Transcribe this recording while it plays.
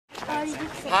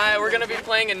Hi, we're going to be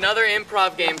playing another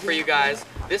improv game for you guys.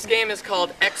 This game is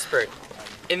called Expert.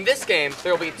 In this game,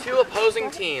 there will be two opposing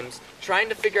teams trying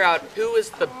to figure out who is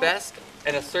the best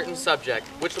in a certain subject,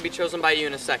 which will be chosen by you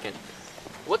in a second.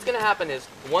 What's going to happen is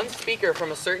one speaker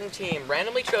from a certain team,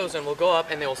 randomly chosen, will go up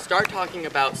and they will start talking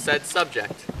about said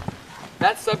subject.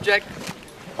 That subject,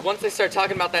 once they start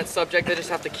talking about that subject, they just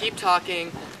have to keep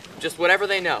talking, just whatever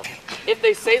they know. If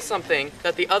they say something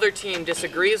that the other team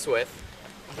disagrees with,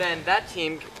 then that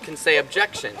team can say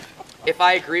objection. If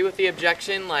I agree with the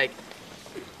objection, like,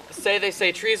 say they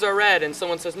say trees are red and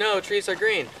someone says no, trees are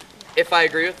green. If I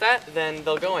agree with that, then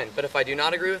they'll go in. But if I do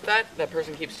not agree with that, that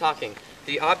person keeps talking.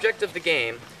 The object of the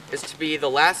game is to be the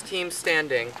last team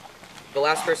standing, the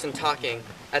last person talking,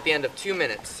 at the end of 2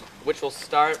 minutes, which will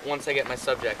start once I get my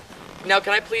subject. Now,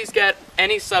 can I please get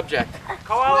any subject?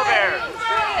 Koala bears.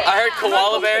 I heard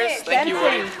koala bears. Thank you,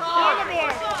 Woody. Koala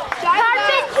bears.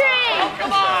 Carpentry.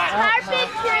 Come on.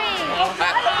 Carpentry.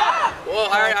 Well,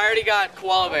 I already got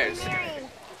koala bears.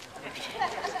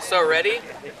 So ready?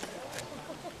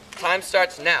 Time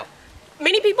starts now.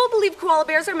 Many people believe koala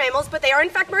bears are mammals, but they are in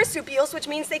fact marsupials, which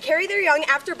means they carry their young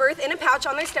after birth in a pouch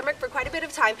on their stomach for quite a bit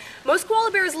of time. Most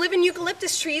koala bears live in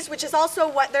eucalyptus trees, which is also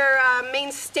what their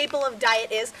main staple of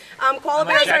diet is. Koala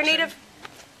bears are native...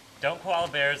 Don't koala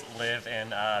bears live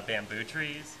in bamboo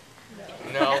trees?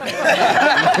 No.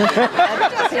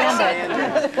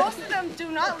 Most of them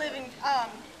do not live in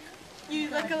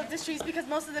eucalyptus trees because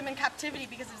most of them in captivity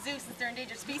because of Zeus, since they're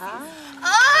endangered species.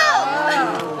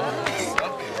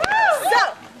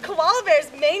 So, koala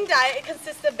bears' main diet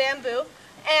consists of bamboo,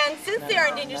 and since they are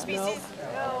endangered species,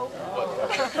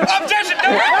 Objection!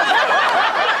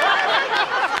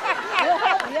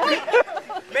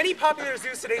 Many popular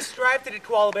zoos today strive to get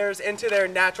koala bears into their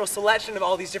natural selection of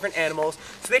all these different animals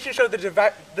so they can show the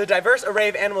diverse array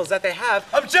of animals that they have.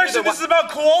 Objection! This is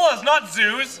about koalas, not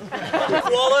zoos!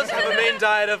 Koalas have a main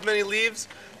diet of many leaves,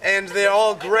 and they're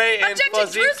all gray and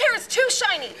fuzzy. Drew's hair is too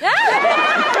shiny.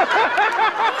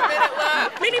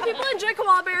 Many people enjoy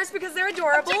koala bears because they're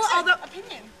adorable, although...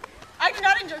 Opinion. I do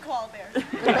not enjoy koala bears.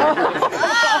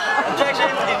 Objection!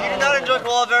 If you do not enjoy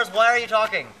koala bears, why are you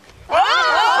talking?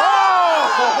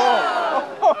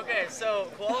 Okay, so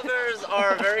koala bears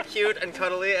are very cute and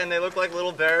cuddly, and they look like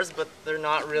little bears, but they're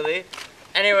not really.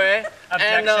 Anyway,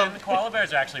 Objection! Koala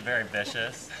bears are actually very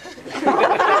vicious. They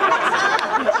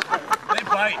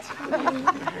bite.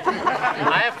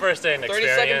 I have first-hand 30 seconds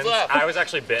experience. left. I was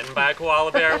actually bitten by a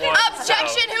koala bear once.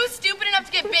 Objection! So. Who's stupid enough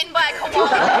to get bitten by a koala?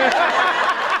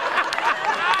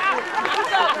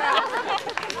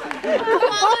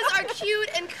 Koalas are cute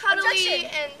and cuddly Objection.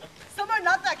 and... Some are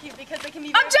not that cute because they can be...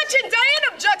 Objection! Diane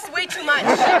objects way too much.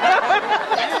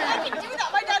 I can do that.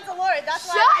 My dad's a lawyer. That's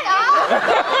why. Shut up!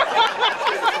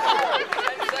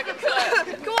 10 seconds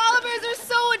left. Koala bears are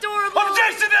so adorable.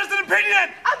 Objection! There's an opinion!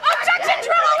 Objection!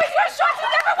 Drew always wears shorts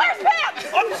and never wears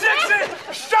pants! Objection!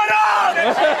 Shut up!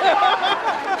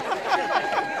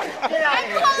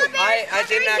 I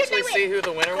didn't actually see who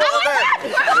the winner was.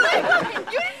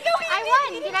 I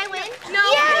won. Did I win? No.